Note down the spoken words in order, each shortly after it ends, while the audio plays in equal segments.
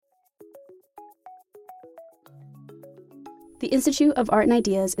The Institute of Art and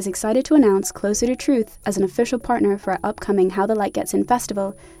Ideas is excited to announce Closer to Truth as an official partner for our upcoming How the Light Gets In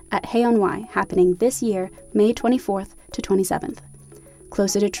festival at Hay on Wye, happening this year, May 24th to 27th.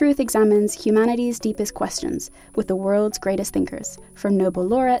 Closer to Truth examines humanity's deepest questions with the world's greatest thinkers, from Nobel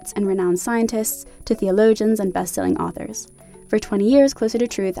laureates and renowned scientists to theologians and best-selling authors. For 20 years, Closer to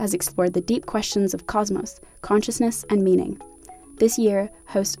Truth has explored the deep questions of cosmos, consciousness, and meaning. This year,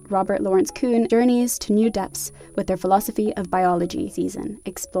 host Robert Lawrence Kuhn journeys to new depths with their Philosophy of Biology season,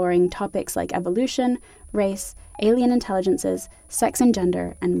 exploring topics like evolution, race, alien intelligences, sex and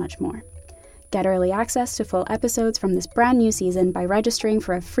gender, and much more. Get early access to full episodes from this brand new season by registering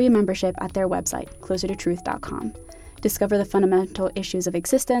for a free membership at their website, closertotruth.com. Discover the fundamental issues of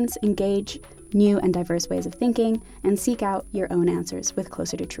existence, engage new and diverse ways of thinking, and seek out your own answers with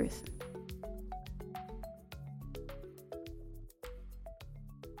Closer to Truth.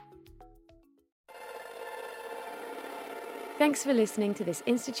 Thanks for listening to this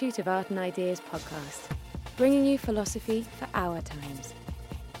Institute of Art and Ideas podcast, bringing you philosophy for our times.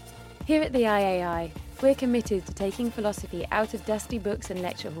 Here at the IAI, we're committed to taking philosophy out of dusty books and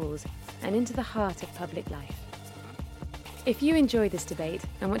lecture halls and into the heart of public life. If you enjoy this debate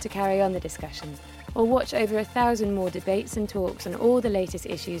and want to carry on the discussion, or watch over 1,000 more debates and talks on all the latest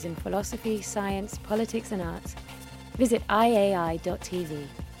issues in philosophy, science, politics and arts, visit iai.tv.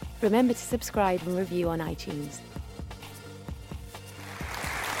 Remember to subscribe and review on iTunes.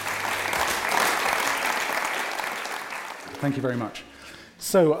 Thank you very much.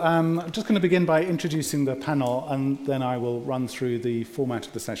 So I'm just going to begin by introducing the panel, and then I will run through the format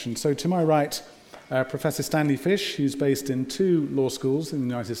of the session. So to my right, Professor Stanley Fish, who's based in 2 law schools in the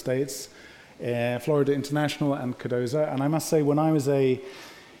United States, Florida International and Cardozo. And I must say, when I was a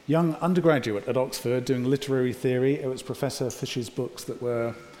young undergraduate at Oxford doing literary theory, it was Professor Fish's books that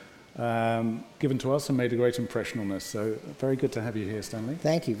were given to us and made a great impression on us. So very good to have you here, Stanley.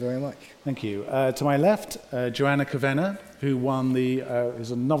 Thank you very much. Thank you. To my left, Joanna Kavenna, who is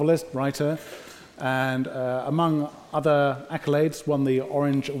a novelist, writer, and among other accolades, won the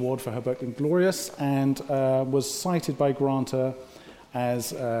Orange Award for her book Inglorious, and was cited by Granta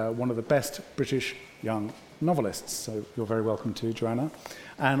as one of the best British young novelists. So you're very welcome too, Joanna.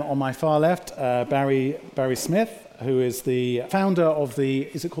 And on my far left, Barry Smith, who is the founder of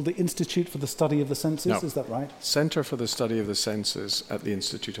is it called the Institute for the Study of the Senses? No. Is that right? Center for the Study of the Senses at the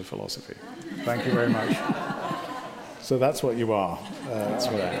Institute of Philosophy. Thank you very much. So that's what you are. That's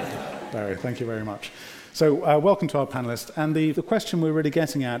what I am. Barry, thank you very much. So welcome to our panelists. And the question we're really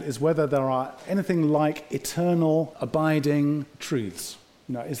getting at is whether there are anything like eternal, abiding truths.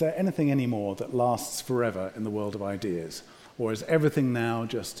 Is there anything anymore that lasts forever in the world of ideas? Or is everything now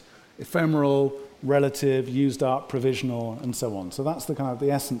just ephemeral, relative, used up, provisional, and so on? So that's the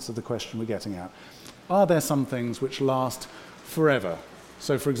essence of the question we're getting at. Are there some things which last forever?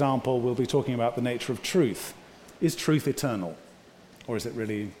 So, for example, we'll be talking about the nature of truth. Is truth eternal? Or is it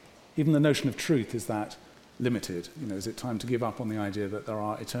really, even the notion of truth, is that limited? Is it time to give up on the idea that there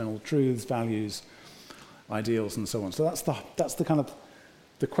are eternal truths, values, ideals, and so on? So that's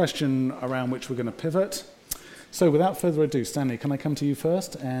the question around which we're going to pivot. So without further ado, Stanley, can I come to you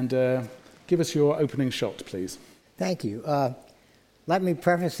first and give us your opening shot, please? Thank you. Let me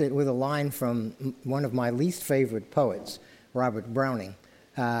preface it with a line from one of my least favorite poets, Robert Browning.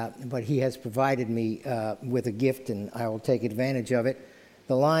 But he has provided me with a gift, and I will take advantage of it.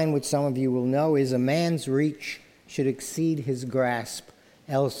 The line, which some of you will know, is, "A man's reach should exceed his grasp,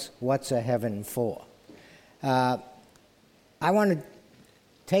 else what's a heaven for?" I want to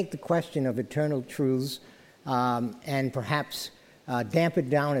take the question of eternal truths and perhaps damp it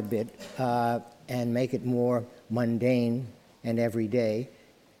down a bit and make it more mundane and everyday,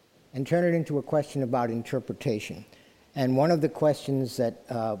 and turn it into a question about interpretation. And one of the questions that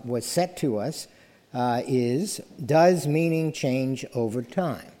was set to us is, does meaning change over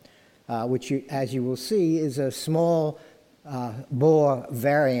time? Which, as you will see, is a small bore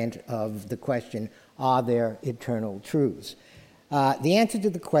variant of the question, are there eternal truths? The answer to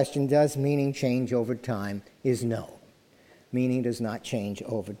the question, does meaning change over time, is no. Meaning does not change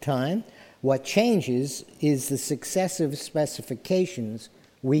over time. What changes is the successive specifications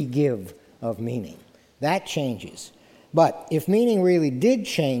we give of meaning. That changes. But if meaning really did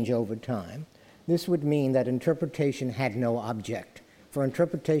change over time, this would mean that interpretation had no object. For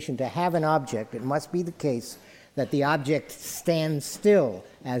interpretation to have an object, it must be the case that the object stands still,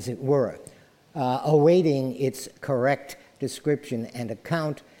 as it were, awaiting its correct description and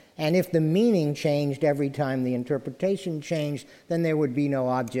account. And if the meaning changed every time the interpretation changed, then there would be no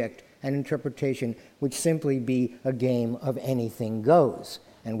object, and interpretation would simply be a game of anything goes.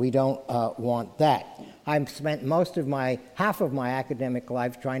 and we don't want that. I've spent half of my academic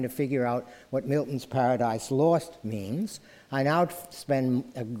life trying to figure out what Milton's Paradise Lost means. I now spend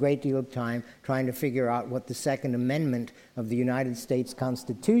a great deal of time trying to figure out what the Second Amendment of the United States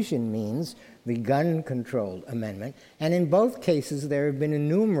Constitution means, the gun control amendment, and in both cases there have been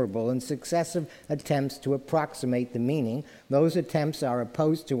innumerable and successive attempts to approximate the meaning. Those attempts are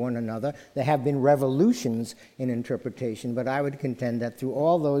opposed to one another. There have been revolutions in interpretation, but I would contend that through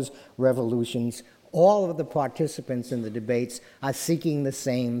all those revolutions, all of the participants in the debates are seeking the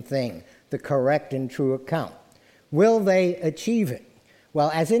same thing, the correct and true account. Will they achieve it? Well,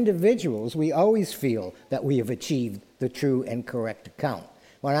 as individuals, we always feel that we have achieved the true and correct account.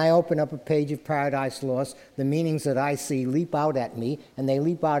 When I open up a page of Paradise Lost, the meanings that I see leap out at me, and they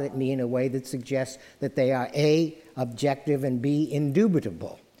leap out at me in a way that suggests that they are A, objective, and B,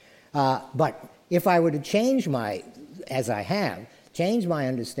 indubitable. But if I were to change as I have, change my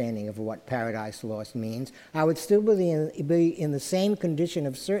understanding of what Paradise Lost means, I would still be in the same condition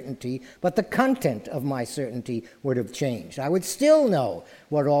of certainty, but the content of my certainty would have changed. I would still know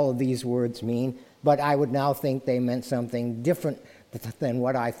what all of these words mean, but I would now think they meant something different than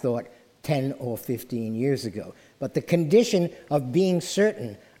what I thought 10 or 15 years ago. But the condition of being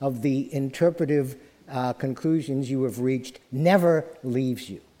certain of the interpretive conclusions you have reached never leaves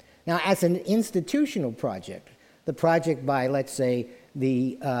you. Now, as an institutional project, the project by, let's say,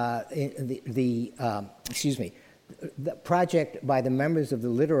 the project by the members of the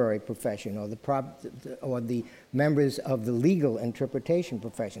literary profession or the members of the legal interpretation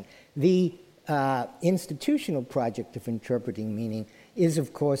profession, the institutional project of interpreting meaning is,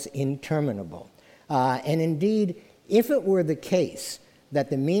 of course, interminable. And indeed, if it were the case that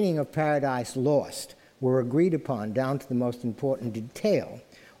the meaning of Paradise Lost were agreed upon down to the most important detail,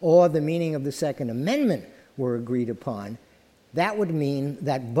 or the meaning of the Second Amendment were agreed upon, that would mean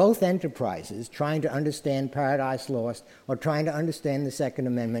that both enterprises, trying to understand Paradise Lost or trying to understand the Second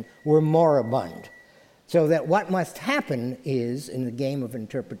Amendment, were moribund. So that what must happen is, in the game of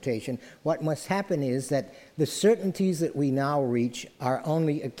interpretation, what must happen is that the certainties that we now reach are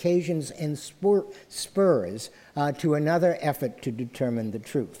only occasions and spurs to another effort to determine the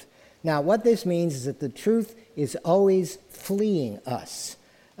truth. Now, what this means is that the truth is always fleeing us.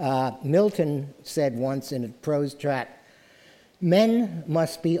 Milton said once in a prose tract, "Men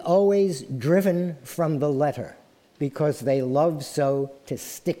must be always driven from the letter because they love so to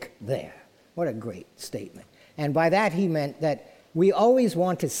stick there." What a great statement. And by that he meant that we always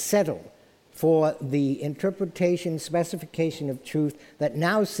want to settle for the interpretation, specification of truth that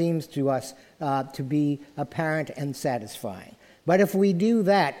now seems to us to be apparent and satisfying. But if we do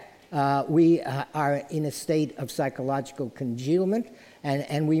that, we are in a state of psychological congealment,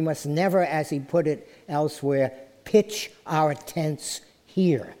 and we must never, as he put it elsewhere, pitch our tents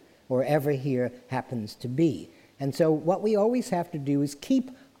here, wherever here happens to be. And so what we always have to do is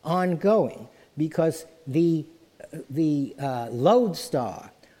keep on going, because the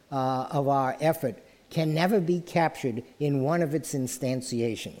lodestar of our effort can never be captured in one of its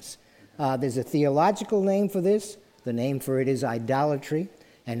instantiations. There's a theological name for this. The name for it is idolatry.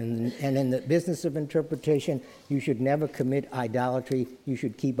 And in the business of interpretation, you should never commit idolatry. You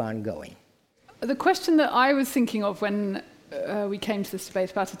should keep on going. The question that I was thinking of when we came to this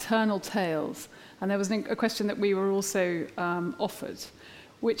debate about eternal tales, and there was a question that we were also offered,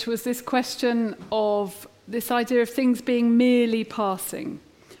 which was this question of this idea of things being merely passing.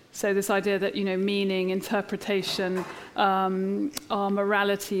 So this idea that, meaning, interpretation, our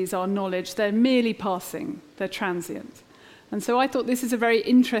moralities, our knowledge, they're merely passing, they're transient. And so I thought this is a very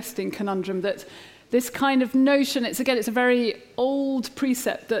interesting conundrum, that this kind of notion, it's a very old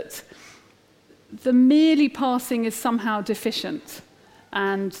precept that the merely passing is somehow deficient,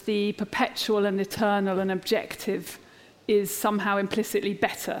 and the perpetual and eternal and objective is somehow implicitly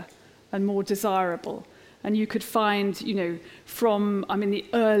better and more desirable. And you could find, from, the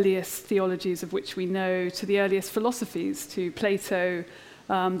earliest theologies of which we know to the earliest philosophies, to Plato,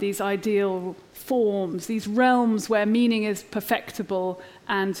 these ideal forms, these realms where meaning is perfectible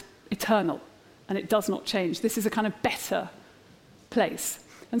and eternal, and it does not change. This is a kind of better place.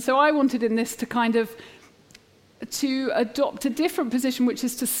 And so I wanted in this to adopt a different position, which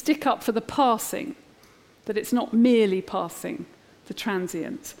is to stick up for the passing, that it's not merely passing, the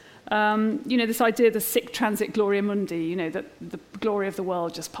transient. This idea, the sic transit gloria mundi, that the glory of the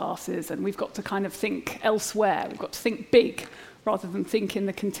world just passes, and we've got to kind of think elsewhere. We've got to think big rather than think in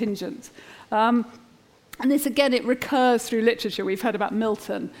the contingent. And this, again, it recurs through literature. We've heard about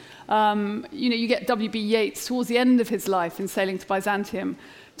Milton. You get W.B. Yeats towards the end of his life in Sailing to Byzantium,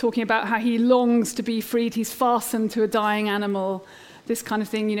 talking about how he longs to be freed. He's fastened to a dying animal. this kind of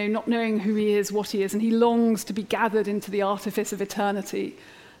thing, not knowing who he is, what he is, and he longs to be gathered into the artifice of eternity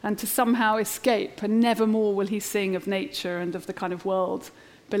and to somehow escape, and never more will he sing of nature and of the kind of world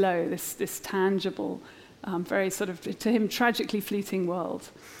below, this tangible, very sort of, to him, tragically fleeting world.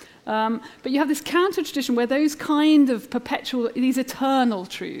 But you have this counter-tradition where those kind of these eternal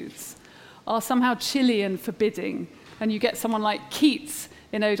truths are somehow chilly and forbidding, and you get someone like Keats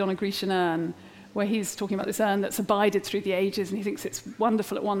in Ode on a Grecian Urn, where he's talking about this urn that's abided through the ages, and he thinks it's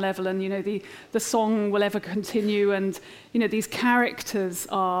wonderful at one level, and the song will ever continue, and these characters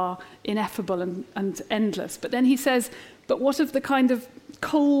are ineffable and endless. But then he says, but what of the kind of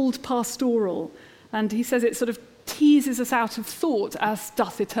cold pastoral? And he says it sort of teases us out of thought as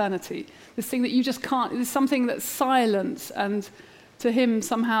doth eternity. This thing that you just can't, there's something that's silent, and to him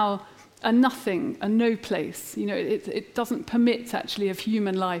somehow a nothing, a no place. It doesn't permit actually of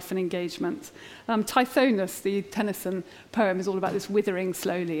human life and engagement. Tithonus, the Tennyson poem, is all about this withering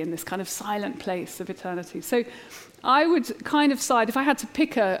slowly in this kind of silent place of eternity. So I would kind of side, if I had to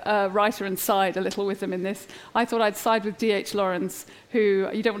pick a writer and side a little with them in this, I thought I'd side with D.H. Lawrence, who,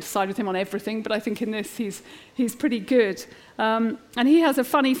 you don't want to side with him on everything, but I think in this he's pretty good. And he has a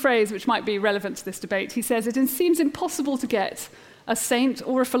funny phrase which might be relevant to this debate. He says, "It seems impossible to get a saint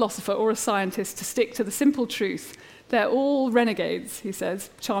or a philosopher or a scientist to stick to the simple truth. They're all renegades," he says,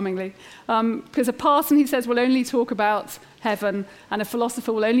 charmingly. Because a parson, he says, will only talk about heaven, and a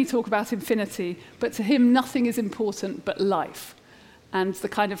philosopher will only talk about infinity, but to him nothing is important but life, and the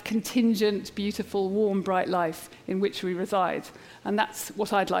kind of contingent, beautiful, warm, bright life in which we reside. And that's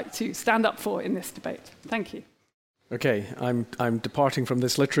what I'd like to stand up for in this debate. Thank you. Okay, I'm departing from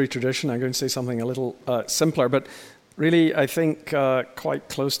this literary tradition. I'm going to say something a little simpler, but really, I think quite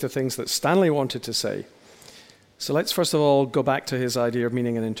close to things that Stanley wanted to say. So let's first of all go back to his idea of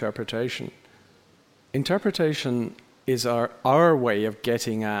meaning and interpretation. Interpretation is our way of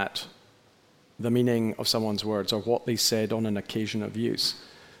getting at the meaning of someone's words, or what they said on an occasion of use.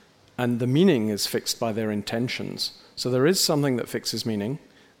 And the meaning is fixed by their intentions. So there is something that fixes meaning,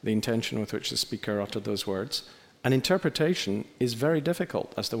 the intention with which the speaker uttered those words. And interpretation is very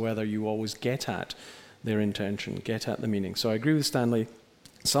difficult as to whether you always get at their intention, get at the meaning. So I agree with Stanley.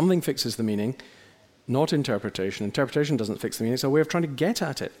 Something fixes the meaning, not interpretation. Interpretation doesn't fix the meaning. It's a way of trying to get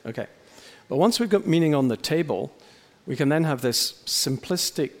at it. Okay. But once we've got meaning on the table, we can then have this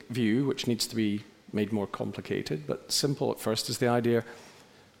simplistic view, which needs to be made more complicated, but simple at first, is the idea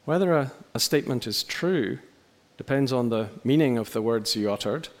whether a statement is true depends on the meaning of the words you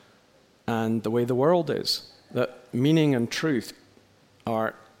uttered and the way the world is. That meaning and truth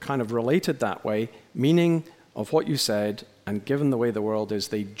are kind of related that way. Meaning of what you said, and given the way the world is,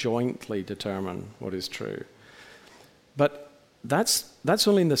 they jointly determine what is true. But that's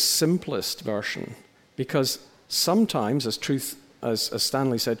only in the simplest version, because sometimes, as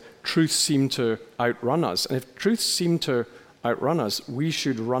Stanley said, truths seem to outrun us. And if truths seem to outrun us, we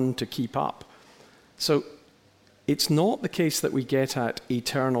should run to keep up. So it's not the case that we get at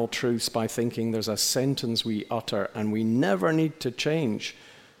eternal truths by thinking there's a sentence we utter and we never need to change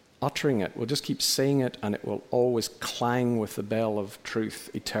uttering it. We'll just keep saying it and it will always clang with the bell of truth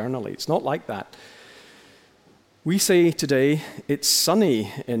eternally. It's not like that. We say today, it's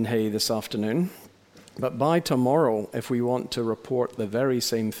sunny in Hay this afternoon, but by tomorrow, if we want to report the very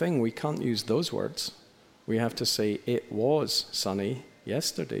same thing, we can't use those words. We have to say, it was sunny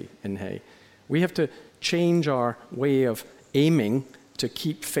yesterday in Hay. We have to change our way of aiming to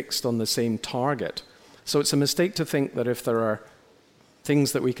keep fixed on the same target. So it's a mistake to think that if there are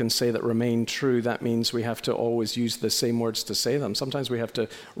things that we can say that remain true, that means we have to always use the same words to say them. Sometimes we have to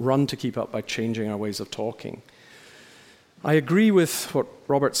run to keep up by changing our ways of talking. I agree with what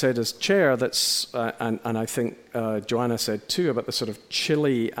Robert said as chair, and I think Joanna said too, about the sort of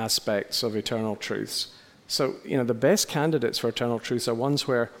chilly aspects of eternal truths. So, the best candidates for eternal truths are ones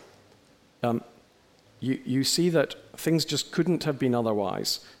where you see that things just couldn't have been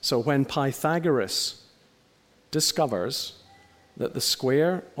otherwise. So when Pythagoras discovers that the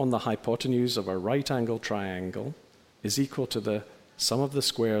square on the hypotenuse of a right-angled triangle is equal to the sum of the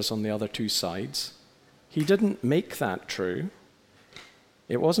squares on the other two sides, he didn't make that true.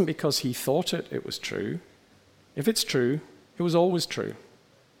 It wasn't because he thought it was true. If it's true, it was always true.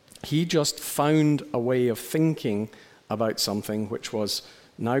 He just found a way of thinking about something which was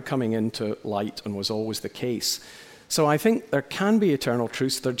now coming into light and was always the case. So I think there can be eternal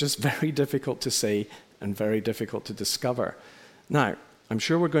truths. They're just very difficult to say and very difficult to discover. Now, I'm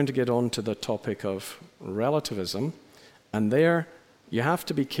sure we're going to get on to the topic of relativism, and there you have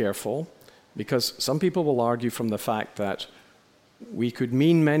to be careful, because some people will argue from the fact that we could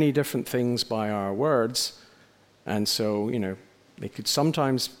mean many different things by our words, and so,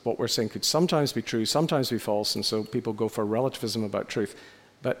 What we're saying could sometimes be true, sometimes be false, and so people go for relativism about truth.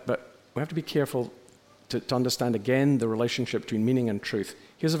 But we have to be careful to understand again the relationship between meaning and truth.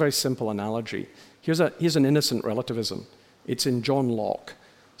 Here's a very simple analogy. Here's an innocent relativism. It's in John Locke.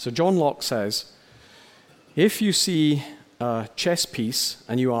 So John Locke says, if you see a chess piece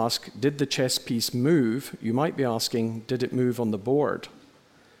and you ask, did the chess piece move? You might be asking, did it move on the board?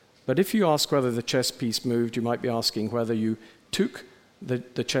 But if you ask whether the chess piece moved, you might be asking whether you took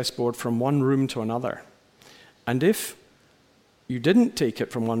the chessboard from one room to another. And if you didn't take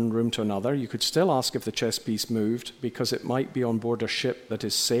it from one room to another, you could still ask if the chess piece moved, because it might be on board a ship that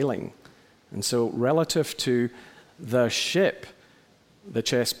is sailing. And so relative to the ship, the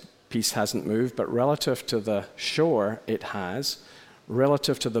chess piece hasn't moved, but relative to the shore, it has.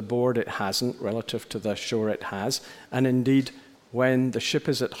 Relative to the board, it hasn't. Relative to the shore, it has. And indeed, when the ship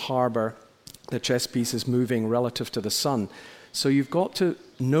is at harbor, the chess piece is moving relative to the sun. So you've got to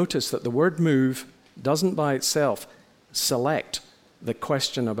notice that the word move doesn't by itself select the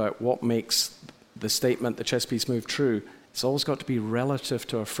question about what makes the statement the chess piece move true. It's always got to be relative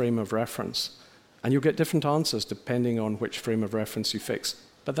to a frame of reference. And you'll get different answers depending on which frame of reference you fix.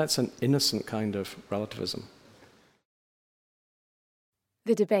 But that's an innocent kind of relativism.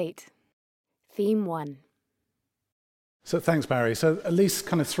 The debate. Theme 1. So thanks, Barry. So at least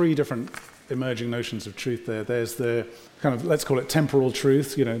kind of three different emerging notions of truth there. There's the kind of, let's call it temporal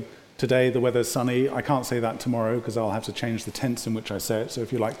truth. Today the weather's sunny. I can't say that tomorrow because I'll have to change the tense in which I say it. So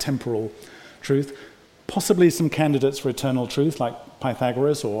if you like, temporal truth. Possibly some candidates for eternal truth, like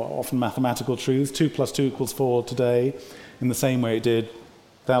Pythagoras, or often mathematical truth. 2 + 2 = 4 today, in the same way it did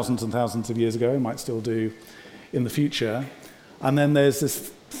thousands and thousands of years ago. It might still do in the future. And then there's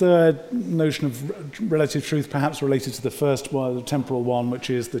this third notion of relative truth, perhaps related to the first one, the temporal one, which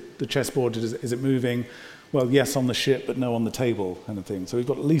is the chessboard, is it moving? Well, yes on the ship, but no on the table, kind of thing. So we've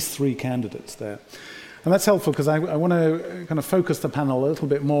got at least three candidates there. And that's helpful because I want to kind of focus the panel a little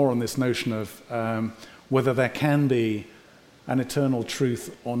bit more on this notion of whether there can be an eternal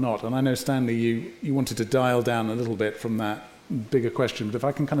truth or not. And I know, Stanley, you wanted to dial down a little bit from that bigger question, but if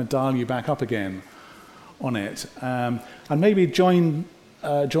I can kind of dial you back up again on it, and maybe join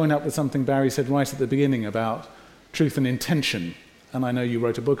up with something Barry said right at the beginning about truth and intention. And I know you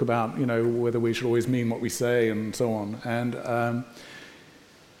wrote a book about, whether we should always mean what we say and so on. And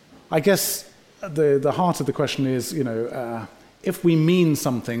I guess the heart of the question is, if we mean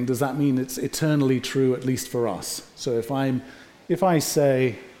something, does that mean it's eternally true, at least for us? So if I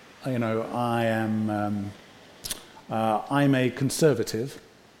say, I'm a conservative,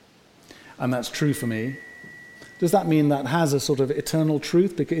 and that's true for me, does that mean that has a sort of eternal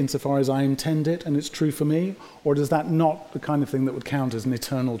truth insofar as I intend it and it's true for me? Or does that not the kind of thing that would count as an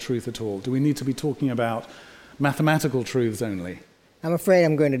eternal truth at all? Do we need to be talking about mathematical truths only? I'm afraid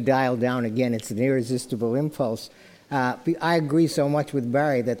I'm going to dial down again. It's an irresistible impulse. I agree so much with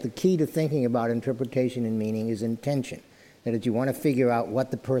Barry that the key to thinking about interpretation and meaning is intention. That is, you want to figure out what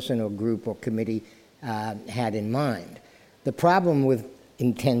the person or group or committee had in mind. The problem with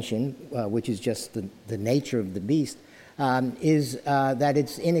intention, which is just the nature of the beast, is that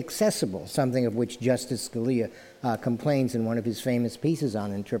it's inaccessible, something of which Justice Scalia complains in one of his famous pieces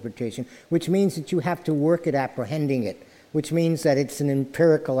on interpretation, which means that you have to work at apprehending it, which means that it's an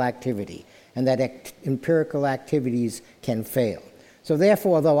empirical activity, and that empirical activities can fail. So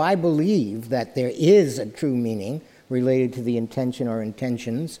therefore, though I believe that there is a true meaning related to the intention or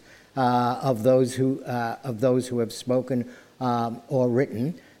intentions of those who have spoken or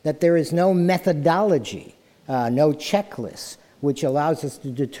written, that there is no methodology, no checklist, which allows us to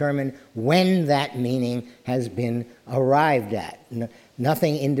determine when that meaning has been arrived at.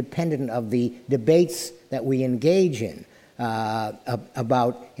 Nothing independent of the debates that we engage in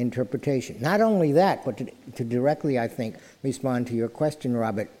about interpretation. Not only that, but to directly, I think, respond to your question,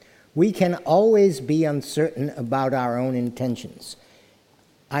 Robert, we can always be uncertain about our own intentions.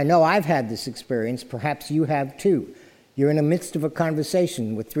 I know I've had this experience, perhaps you have too. You're in the midst of a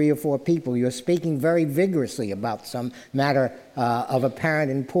conversation with 3 or 4 people. You're speaking very vigorously about some matter of apparent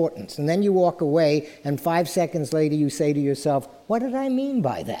importance. And then you walk away, and 5 seconds later you say to yourself, what did I mean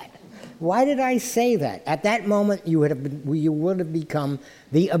by that? Why did I say that? At that moment, you would have become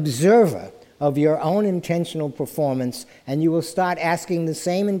the observer of your own intentional performance, and you will start asking the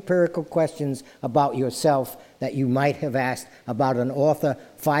same empirical questions about yourself that you might have asked about an author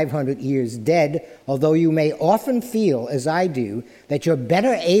 500 years dead, although you may often feel, as I do, that you're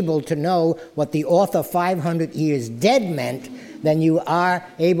better able to know what the author 500 years dead meant then you are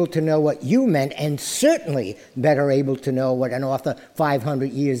able to know what you meant, and certainly better able to know what an author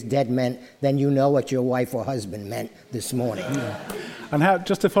 500 years dead meant than you know what your wife or husband meant this morning. Yeah. And how,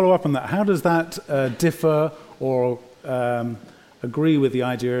 just to follow up on that, how does that differ or agree with the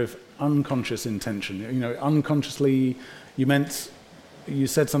idea of unconscious intention? You know, unconsciously, you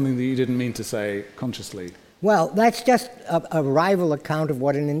said something that you didn't mean to say consciously. Well, that's just a rival account of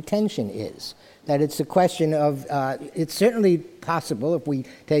what an intention is. That it's a question of, it's certainly possible if we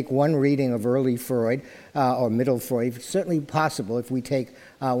take one reading of early Freud or middle Freud, it's certainly possible if we take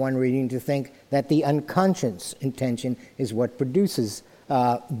one reading to think that the unconscious intention is what produces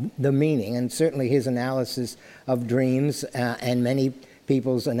the meaning. And certainly his analysis of dreams and many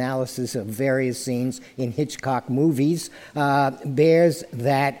people's analysis of various scenes in Hitchcock movies bears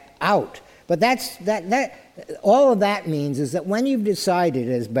that out. But all of that means is that when you've decided,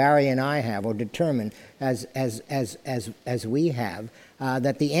 as Barry and I have, or determined as we have,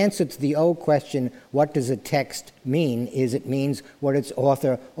 that the answer to the old question, what does a text mean, is it means what its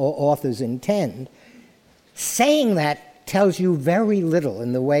author or authors intend. Saying that tells you very little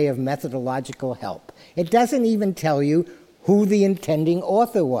in the way of methodological help. It doesn't even tell you who the intending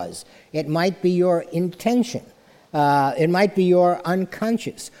author was. It might be your intention. It might be your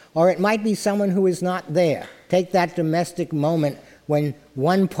unconscious, or it might be someone who is not there. Take that domestic moment when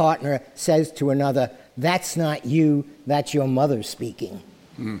one partner says to another, "That's not you, that's your mother speaking."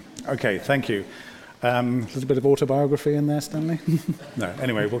 Okay, thank you. A little bit of autobiography in there, Stanley? No,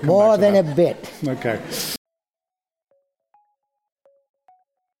 anyway, we'll come More back to than that. a bit. Okay.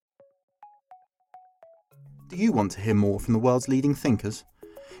 Do you want to hear more from the world's leading thinkers?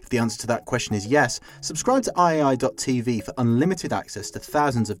 If the answer to that question is yes, subscribe to iai.tv for unlimited access to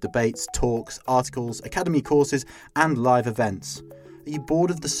thousands of debates, talks, articles, academy courses, and live events. Are you bored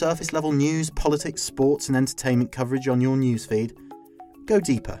of the surface-level news, politics, sports, and entertainment coverage on your newsfeed? Go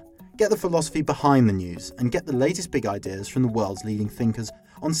deeper. Get the philosophy behind the news and get the latest big ideas from the world's leading thinkers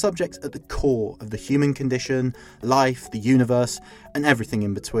on subjects at the core of the human condition, life, the universe, and everything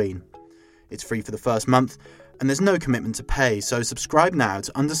in between. It's free for the first month, and there's no commitment to pay, so subscribe now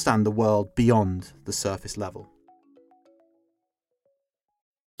to understand the world beyond the surface level.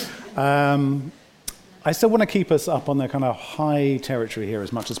 I still want to keep us up on the kind of high territory here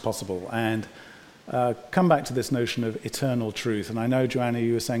as much as possible and come back to this notion of eternal truth. And I know, Joanna,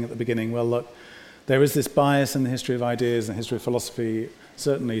 you were saying at the beginning, well, look, there is this bias in the history of ideas and the history of philosophy,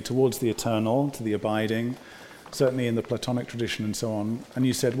 certainly towards the eternal, to the abiding, certainly in the Platonic tradition and so on. And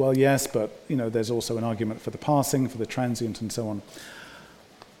you said, well, yes, but there's also an argument for the passing, for the transient, and so on.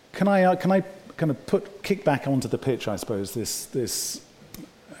 Can I kind of kick back onto the pitch, I suppose, this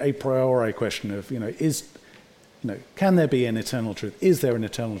a priori question of, can there be an eternal truth? Is there an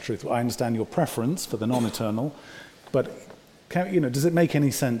eternal truth? Well, I understand your preference for the non-eternal, but does it make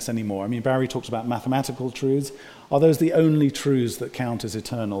any sense anymore? I mean, Barry talks about mathematical truths. Are those the only truths that count as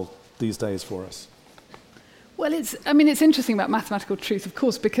eternal these days for us? Well, it's interesting about mathematical truth, of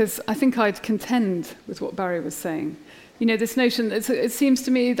course, because I think I'd contend with what Barry was saying. This notion, it seems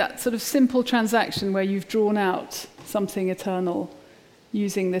to me that sort of simple transaction where you've drawn out something eternal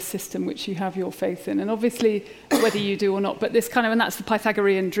using this system which you have your faith in. And obviously, whether you do or not, but this kind of, and that's the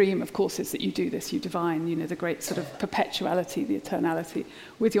Pythagorean dream, of course, is that you do this, you divine, the great sort of perpetuality, the eternality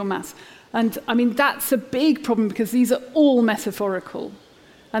with your maths. And I mean, that's a big problem because these are all metaphorical.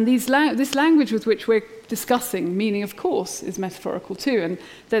 And this language with which we're discussing meaning, of course, is metaphorical too. And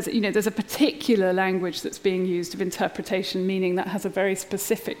there's a particular language that's being used of interpretation, meaning that has a very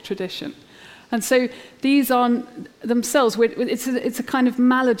specific tradition. And so these are themselves, it's a kind of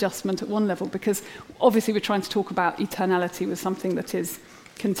maladjustment at one level, because obviously we're trying to talk about eternality with something that is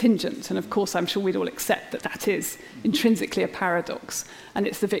contingent. And of course, I'm sure we'd all accept that that is intrinsically a paradox. And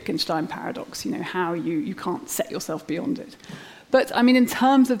it's the Wittgenstein paradox, how you can't set yourself beyond it. But, I mean, in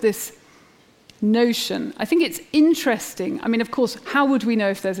terms of this notion, I think it's interesting. I mean, of course, how would we know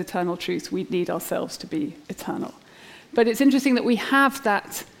if there's eternal truth? We'd need ourselves to be eternal. But it's interesting that we have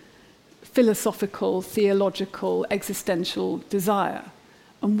that philosophical, theological, existential desire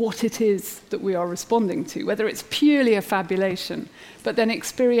and what it is that we are responding to, whether it's purely a fabulation, but then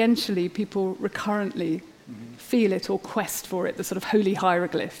experientially people recurrently feel it or quest for it, the sort of holy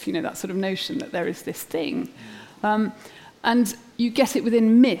hieroglyph, that sort of notion that there is this thing. And you get it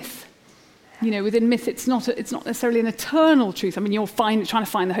within myth. Within myth, it's not necessarily an eternal truth. I mean, you're trying to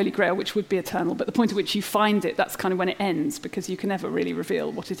find the Holy Grail, which would be eternal, but the point at which you find it, that's kind of when it ends, because you can never really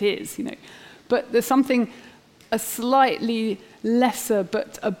reveal what it is, But there's a slightly lesser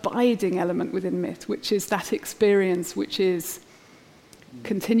but abiding element within myth, which is that experience which is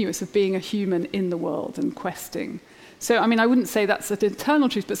continuous of being a human in the world and questing. So, I mean, I wouldn't say that's an eternal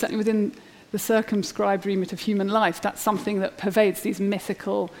truth, but certainly within the circumscribed remit of human life, that's something that pervades these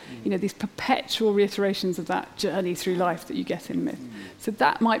mythical, these perpetual reiterations of that journey through life that you get in myth. So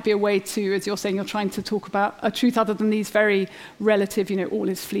that might be a way to, as you're saying, you're trying to talk about a truth other than these very relative, all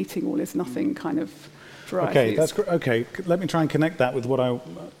is fleeting, all is nothing kind of varieties. Okay, that's okay. Let me try and connect that with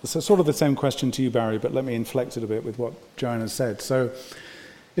so sort of the same question to you, Barry, but let me inflect it a bit with what Joanna said. So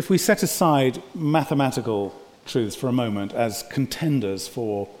if we set aside mathematical truths for a moment as contenders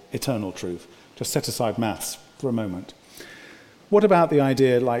for eternal truth, just set aside maths for a moment. What about the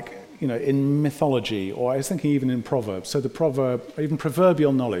idea, in mythology, or I was thinking even in Proverbs, so the proverb, even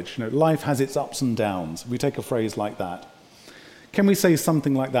proverbial knowledge, life has its ups and downs. We take a phrase like that. Can we say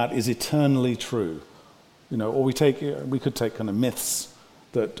something like that is eternally true? Or we could take kind of myths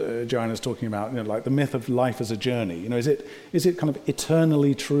that Joanna's talking about, like the myth of life as a journey. Is it kind of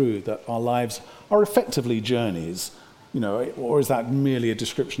eternally true that our lives are effectively journeys? Or is that merely a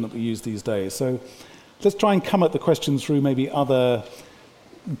description that we use these days? So let's try and come at the question through maybe other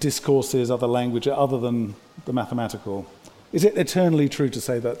discourses, other language, other than the mathematical. Is it eternally true to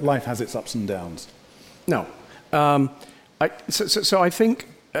say that life has its ups and downs? No. So I think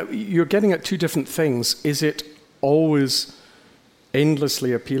you're getting at two different things. Is it always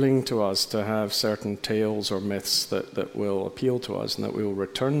endlessly appealing to us to have certain tales or myths that will appeal to us and that we will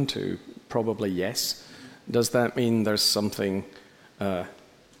return to? Probably yes. Does that mean there's something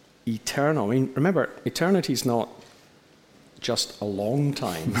eternal? I mean, remember, eternity is not just a long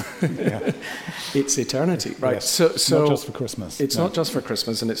time. It's eternity, right? Yes. So not just for Christmas. It's not just for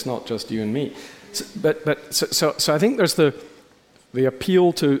Christmas, and it's not just you and me. So I think there's the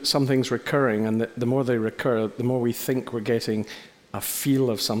appeal to some things recurring, and the more they recur, the more we think we're getting a feel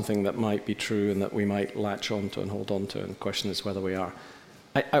of something that might be true and that we might latch onto and hold on to, and the question is whether we are.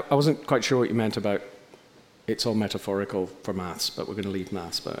 I wasn't quite sure what you meant about it's all metaphorical for maths, but we're going to leave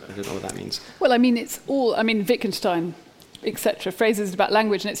maths, but I don't know what that means. Well, Wittgenstein, etc., phrases about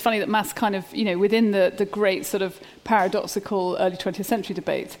language, and it's funny that maths kind of, within the great sort of paradoxical early 20th century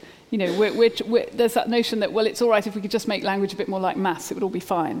debate, there's that notion that, well, it's all right if we could just make language a bit more like maths, it would all be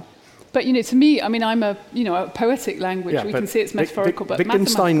fine. But, to me, I'm a poetic language. Yeah, we can see it's metaphorical, but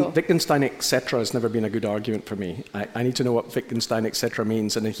mathematical. Wittgenstein, etc. has never been a good argument for me. I need to know what Wittgenstein, etc.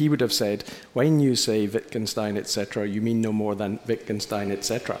 means. And he would have said, when you say Wittgenstein, etc., you mean no more than Wittgenstein,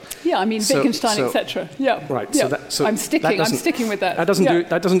 etc. Yeah, I mean Wittgenstein, etc. Yeah. Right. Yeah. I'm sticking with that. That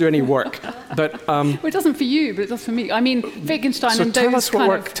doesn't do any work. But well, it doesn't for you, but it does for me. I mean, Wittgenstein and those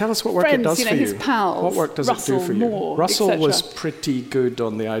tell us what work friends, it does for you. His pals, what work does Russell, it do for you? Moore, Russell was pretty good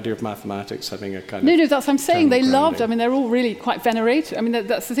on the idea of mathematics having a kind of... No, that's what I'm saying. They grounding. loved, they're all really quite venerated. I mean,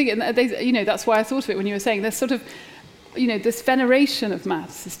 that's the thing. And that's why I thought of it when you were saying there's sort of, this veneration of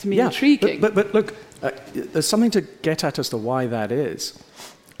maths is to me intriguing. But look, there's something to get at as to why that is.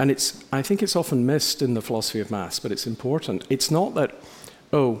 And I think it's often missed in the philosophy of maths, but it's important. It's not that,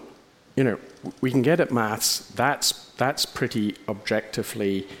 we can get at maths, that's pretty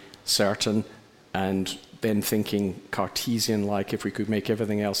objectively certain, and then thinking Cartesian-like, if we could make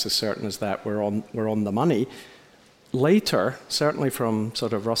everything else as certain as that, we're on the money. Later, certainly from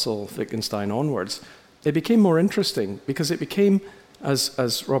sort of Russell, Wittgenstein onwards, it became more interesting because it became,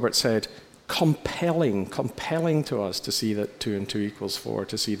 as Robert said, compelling to us to see that 2 and 2 equals 4,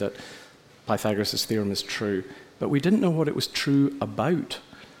 to see that Pythagoras' theorem is true. But we didn't know what it was true about.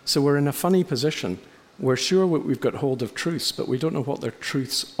 So we're in a funny position. We're sure we've got hold of truths, but we don't know what they're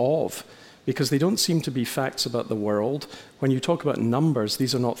truths of, because they don't seem to be facts about the world. When you talk about numbers,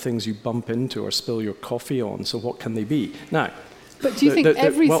 these are not things you bump into or spill your coffee on, so what can they be? Now, but do you think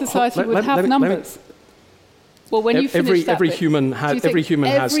every society would have numbers? Well, when you finish that every bit,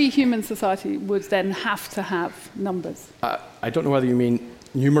 human society would then have to have numbers? I don't know whether you mean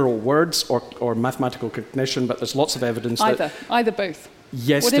numeral words or mathematical cognition, but there's lots of evidence either both.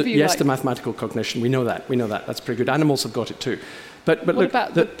 Yes, to mathematical cognition. We know that. That's pretty good. Animals have got it too. But what look,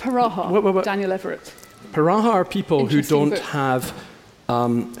 about the Paraha, Daniel Everett? Paraha are people who don't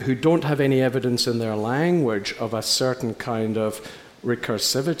have any evidence in their language of a certain kind of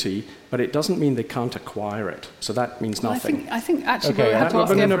recursivity, but it doesn't mean they can't acquire it. So that means nothing. I think actually okay. we'll have to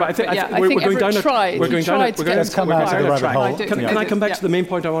ask Everett. We're going down Let's come out of the rabbit hole. Can I come back to the main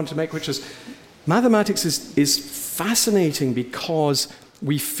point I wanted to make, which is mathematics is fascinating because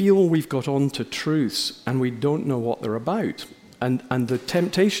we feel we've got onto truths and we don't know what they're about. And the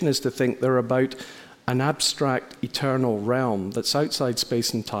temptation is to think they're about an abstract eternal realm that's outside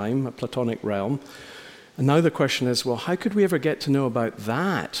space and time, a Platonic realm. And now the question is, well, how could we ever get to know about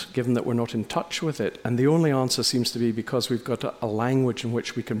that, given that we're not in touch with it? And the only answer seems to be because we've got a language in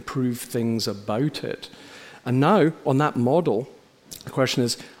which we can prove things about it. And now, on that model, the question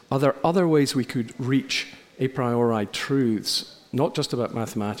is, are there other ways we could reach a priori truths, not just about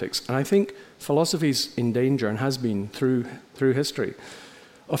mathematics? And I think philosophy's in danger, and has been through history,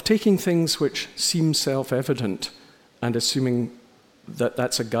 of taking things which seem self-evident and assuming that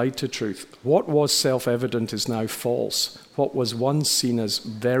that's a guide to truth. What was self-evident is now false. What was once seen as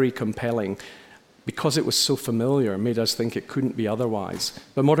very compelling, because it was so familiar, made us think it couldn't be otherwise.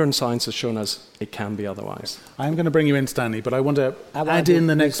 But modern science has shown us it can be otherwise. I'm going to bring you in, Stanley, but I want to add in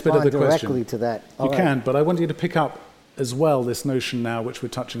the next bit of the question. Directly to that. You can, but I want you to pick up as well this notion now, which we're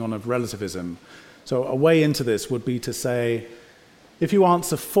touching on, of relativism. So a way into this would be to say, if you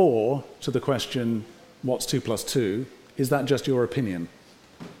answer 4 to the question, what's 2 plus 2, is that just your opinion?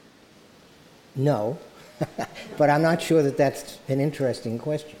 No, but I'm not sure that that's an interesting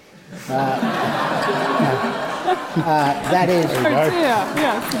question. That is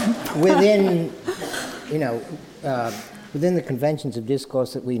within the conventions of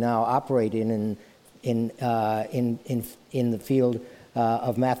discourse that we now operate in the field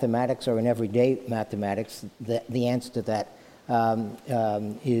of mathematics, or in everyday mathematics. The answer to that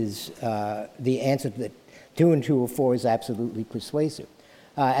is the answer that 2 and 2 are 4 is absolutely persuasive.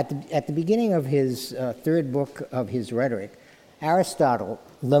 At the beginning of his third book of his Rhetoric, Aristotle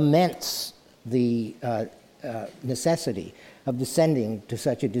laments the necessity of descending to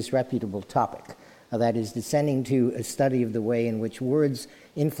such a disreputable topic, that is, descending to a study of the way in which words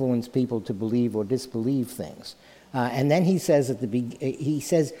influence people to believe or disbelieve things. And then he says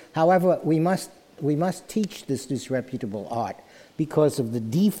however, we must teach this disreputable art because of the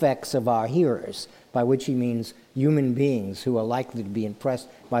defects of our hearers, by which he means human beings who are likely to be impressed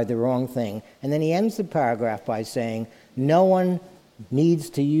by the wrong thing. And then he ends the paragraph by saying, no one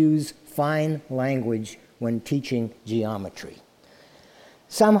needs to use fine language when teaching geometry.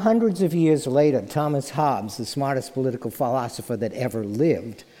 Some hundreds of years later, Thomas Hobbes, the smartest political philosopher that ever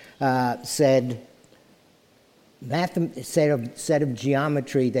lived, said of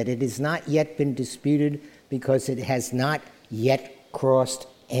geometry that it has not yet been disputed because it has not yet crossed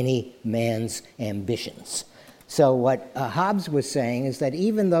any man's ambitions. So what Hobbes was saying is that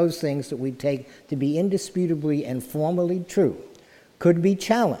even those things that we take to be indisputably and formally true could be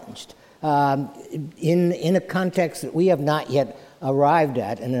challenged in a context that we have not yet arrived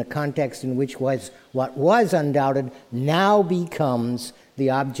at, and in a context in which what was undoubted now becomes the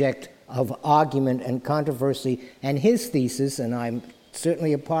object of argument and controversy. And his thesis, and I'm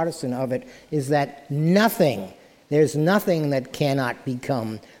certainly a partisan of it, is that there's nothing that cannot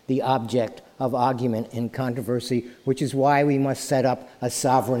become the object of argument and controversy, which is why we must set up a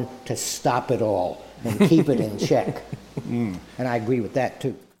sovereign to stop it all and keep it in check. And I agree with that,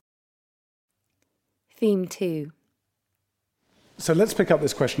 too. Theme 2. So let's pick up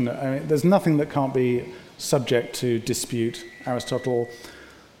this question. I mean, there's nothing that can't be subject to dispute. Aristotle,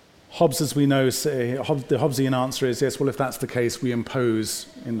 Hobbes, as we know, the Hobbesian answer is, yes, well, if that's the case, we impose,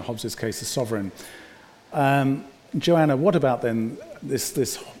 in Hobbes' case, a sovereign. Joanna, what about then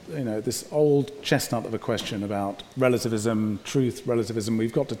this old chestnut of a question about relativism, truth, relativism?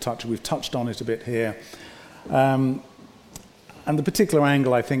 We've touched on it a bit here. And the particular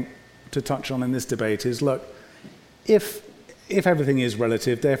angle I think to touch on in this debate is, look, if everything is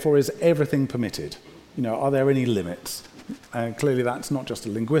relative, therefore is everything permitted? Are there any limits? Clearly that's not just a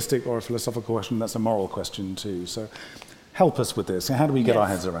linguistic or a philosophical question, that's a moral question too. So help us with this. How do we get our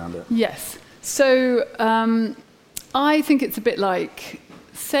heads around it? Yes. So I think it's a bit like,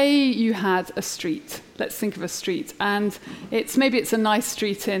 say you had a street. Let's think of a street. And maybe it's a nice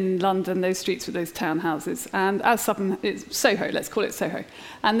street in London, those streets with those townhouses. And as Sutton, it's Soho, let's call it Soho.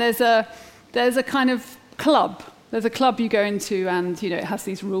 And there's a kind of club. There's a club you go into, and it has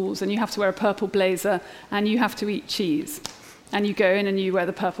these rules, and you have to wear a purple blazer, and you have to eat cheese. And you go in and you wear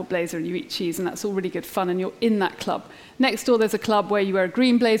the purple blazer and you eat cheese, and that's all really good fun, and you're in that club. Next door, there's a club where you wear a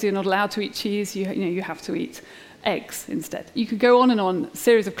green blazer, you're not allowed to eat cheese, you have to eat eggs instead. You could go on and on,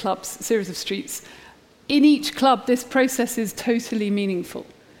 series of clubs, series of streets. In each club, this process is totally meaningful.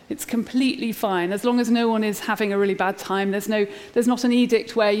 It's completely fine, as long as no one is having a really bad time. There's not an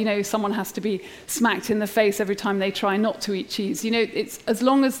edict where, someone has to be smacked in the face every time they try not to eat cheese. It's as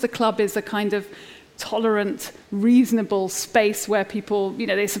long as the club is a kind of tolerant, reasonable space where people,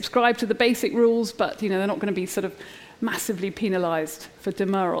 they subscribe to the basic rules, but, they're not going to be sort of massively penalized for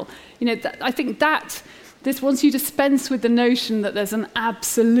demurral. I think that this, once you dispense with the notion that there's an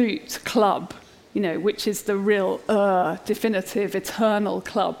absolute club, which is the real definitive, eternal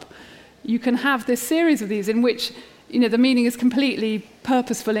club, you can have this series of these in which, the meaning is completely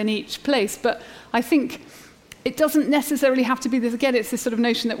purposeful in each place. But I think it doesn't necessarily have to be this. Again, it's this sort of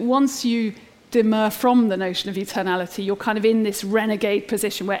notion that once you demur from the notion of eternality, you're kind of in this renegade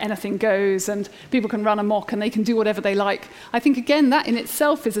position where anything goes and people can run amok and they can do whatever they like. I think, again, that in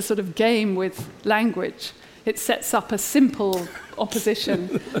itself is a sort of game with language. It sets up a simple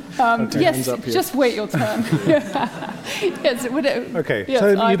opposition. Yes, just wait your turn. Yes, okay, yes,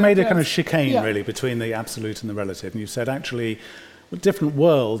 so you've made a kind of chicane, really, between the absolute and the relative. And you've said, actually, different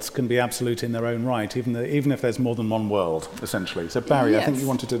worlds can be absolute in their own right, even if there's more than one world, essentially. So, Barry, I think you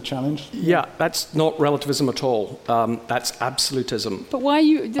wanted to challenge? Yeah, that's not relativism at all. That's absolutism. But why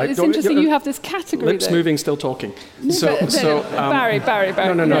it's interesting you have this category. Lips moving, still talking. Barry.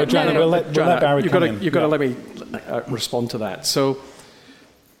 No, Joanna, we'll let Barry come in. You've got to let me respond to that. So,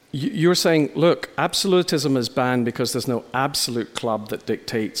 you're saying, look, absolutism is banned because there's no absolute club that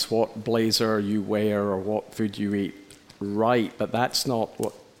dictates what blazer you wear or what food you eat. Right, but that's not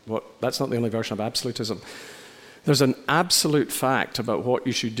that's not the only version of absolutism. There's an absolute fact about what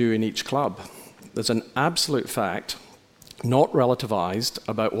you should do in each club. There's an absolute fact, not relativized,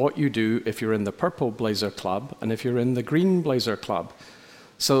 about what you do if you're in the purple blazer club and if you're in the green blazer club.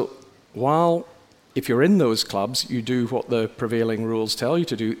 So while if you're in those clubs, you do what the prevailing rules tell you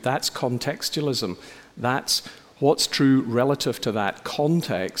to do, that's contextualism. That's what's true relative to that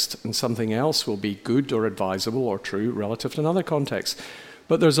context, and something else will be good or advisable or true relative to another context.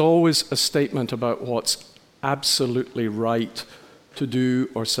 But there's always a statement about what's absolutely right to do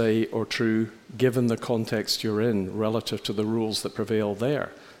or say or true given the context you're in relative to the rules that prevail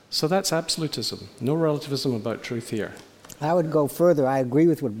there. So that's absolutism. No relativism about truth here. I would go further. I agree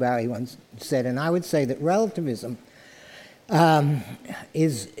with what Barry once said, and I would say that relativism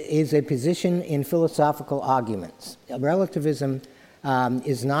is a position in philosophical arguments. Relativism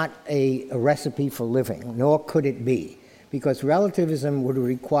is not a recipe for living, nor could it be, because relativism would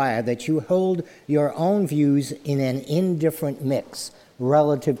require that you hold your own views in an indifferent mix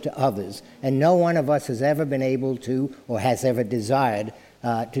relative to others, and no one of us has ever been able to or has ever desired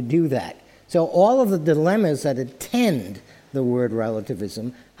to do that. So all of the dilemmas that attend the word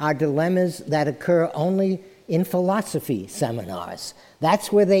relativism are dilemmas that occur only in philosophy seminars.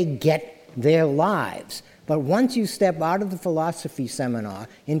 That's where they get their lives. But once you step out of the philosophy seminar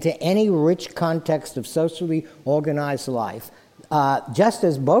into any rich context of socially organized life, just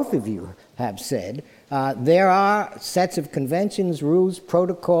as both of you have said, there are sets of conventions, rules,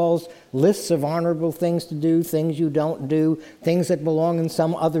 protocols, lists of honorable things to do, things you don't do, things that belong in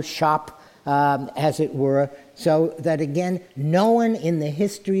some other shop, as it were, so that, again, no one in the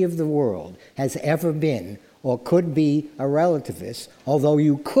history of the world has ever been or could be a relativist, although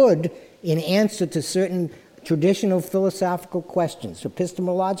you could, in answer to certain traditional philosophical questions,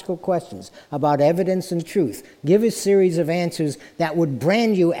 epistemological questions about evidence and truth, give a series of answers that would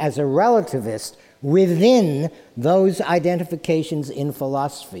brand you as a relativist within those identifications in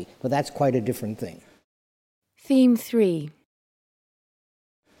philosophy. But that's quite a different thing. Theme 3.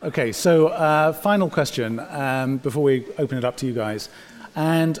 Okay, so final question before we open it up to you guys.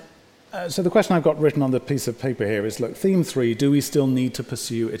 And so the question I've got written on the piece of paper here is, look, theme 3, do we still need to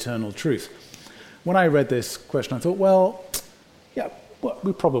pursue eternal truth? When I read this question, I thought, well,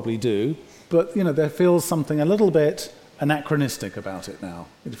 we probably do, but, there feels something a little bit anachronistic about it now.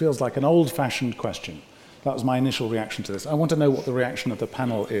 It feels like an old-fashioned question. That was my initial reaction to this. I want to know what the reaction of the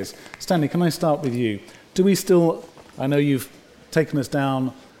panel is. Stanley, can I start with you? Do we still, I know you've taken us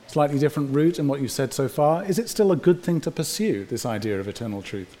down slightly different route in what you've said so far. Is it still a good thing to pursue, this idea of eternal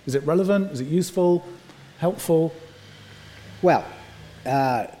truth? Is it relevant? Is it useful? Helpful? Well,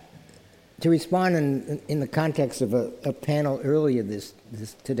 to respond in the context of a panel earlier this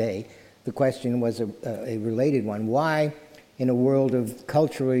today, the question was a related one. Why, in a world of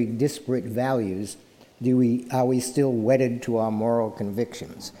culturally disparate values, are we still wedded to our moral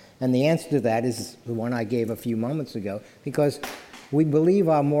convictions? And the answer to that is the one I gave a few moments ago, because we believe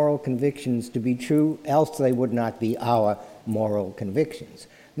our moral convictions to be true, else they would not be our moral convictions.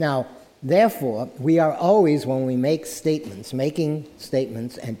 Now, therefore, we are always, when we make statements, making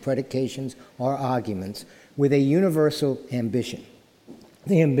statements and predications or arguments with a universal ambition,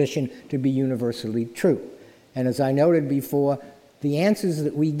 the ambition to be universally true. And as I noted before, the answers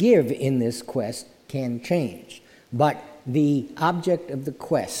that we give in this quest can change. But the object of the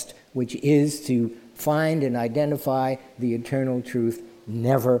quest, which is to find and identify the eternal truth,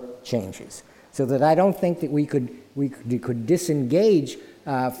 never changes. So that I don't think that we could disengage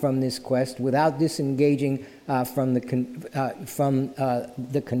from this quest without disengaging from the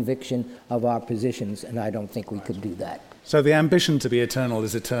conviction of our positions, and I don't think we could do that. So the ambition to be eternal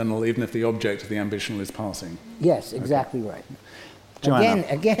is eternal, even if the object of the ambition is passing? Yes, exactly right. Joanna.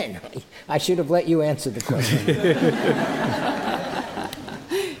 Again, I should have let you answer the question.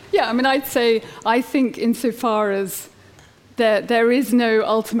 Yeah, I mean, I'd say, I think insofar as there is no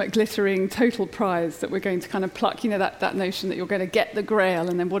ultimate glittering total prize that we're going to kind of pluck, that notion that you're going to get the grail,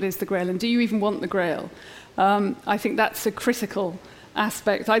 and then what is the grail, and do you even want the grail? I think that's a critical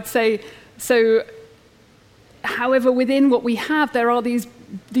aspect. I'd say, so, however, within what we have, there are these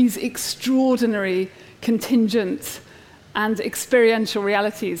extraordinary contingent and experiential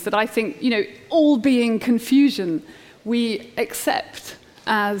realities that I think, all being confusion, we accept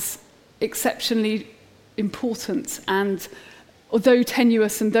as exceptionally important and, although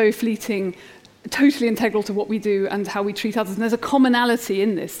tenuous and though fleeting, totally integral to what we do and how we treat others. And there's a commonality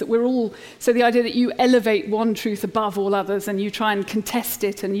in this, that we're all, so the idea that you elevate one truth above all others and you try and contest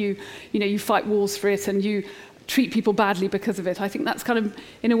it and you fight wars for it and you treat people badly because of it, I think that's kind of,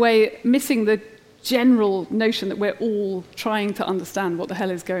 in a way, missing the general notion that we're all trying to understand what the hell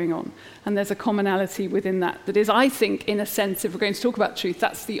is going on. And there's a commonality within that is, I think, in a sense, if we're going to talk about truth,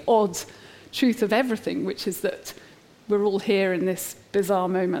 that's the odd truth of everything, which is that we're all here in this bizarre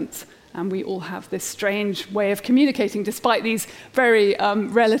moment and we all have this strange way of communicating despite these very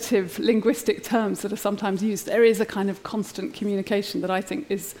relative linguistic terms that are sometimes used. There is a kind of constant communication that I think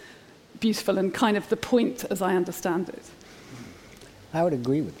is beautiful and kind of the point as I understand it. I would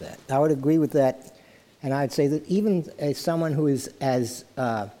agree with that. And I'd say that even as someone who is as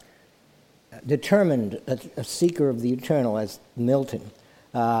determined a seeker of the eternal as Milton,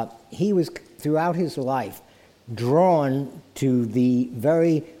 he was, throughout his life, drawn to the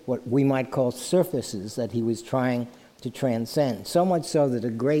very, what we might call, surfaces that he was trying to transcend. So much so that a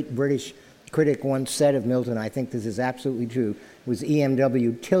great British critic once said of Milton, I think this is absolutely true, was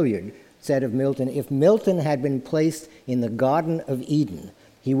E.M.W. Tilliard, said of Milton, if Milton had been placed in the Garden of Eden,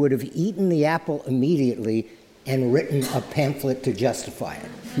 he would have eaten the apple immediately and written a pamphlet to justify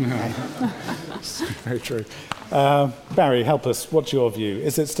it. Very true. Barry, help us. What's your view?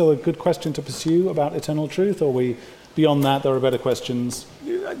 Is it still a good question to pursue about eternal truth, or are we beyond that, there are better questions?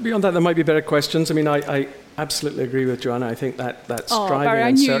 Beyond that, there might be better questions. I mean, I absolutely agree with Joanna. I think that striving Barry,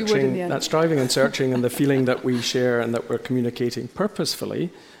 and searching and the feeling that we share and that we're communicating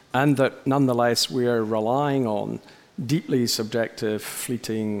purposefully, and that nonetheless we're relying on deeply subjective,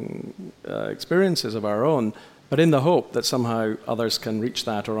 fleeting experiences of our own, but in the hope that somehow others can reach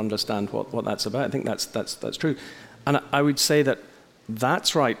that or understand what that's about. I think that's true. And I would say that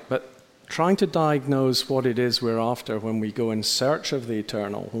that's right, but trying to diagnose what it is we're after when we go in search of the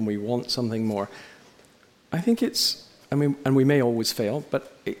eternal, when we want something more, I think and we may always fail,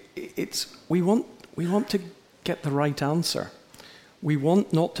 but we want to get the right answer. We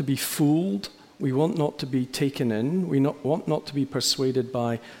want not to be fooled. We want not to be taken in. We want not to be persuaded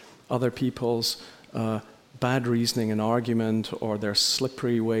by other people's bad reasoning and argument or their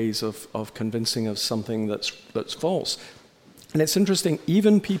slippery ways of convincing us something that's false. And it's interesting,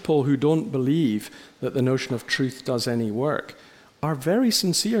 even people who don't believe that the notion of truth does any work are very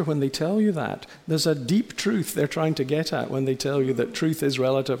sincere when they tell you that. There's a deep truth they're trying to get at when they tell you that truth is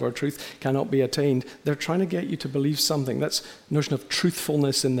relative or truth cannot be attained. They're trying to get you to believe something. That's the notion of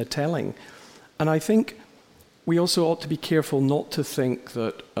truthfulness in the telling. And I think we also ought to be careful not to think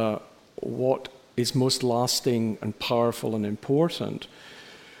that what is most lasting and powerful and important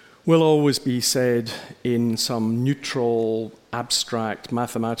will always be said in some neutral, abstract,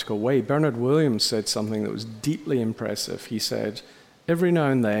 mathematical way. Bernard Williams said something that was deeply impressive. He said, every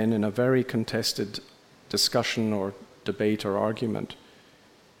now and then in a very contested discussion or debate or argument,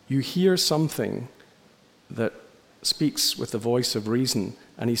 you hear something that speaks with the voice of reason.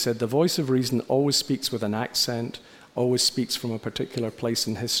 And he said, the voice of reason always speaks with an accent, always speaks from a particular place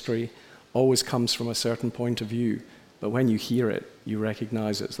in history, always comes from a certain point of view. But when you hear it, you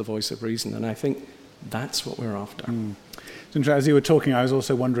recognize it's the voice of reason. And I think that's what we're after. As you were talking, I was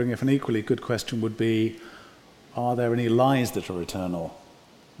also wondering if an equally good question would be, are there any lies that are eternal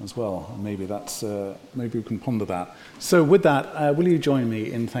as well? And maybe we can ponder that. So with that, will you join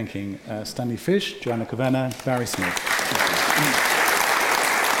me in thanking Stanley Fish, Joanna Kavenna, Barry Smith.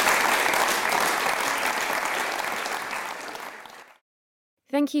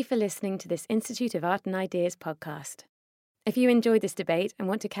 Thank you for listening to this Institute of Art and Ideas podcast. If you enjoyed this debate and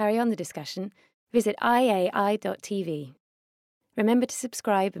want to carry on the discussion, visit iai.tv. Remember to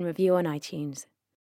subscribe and review on iTunes.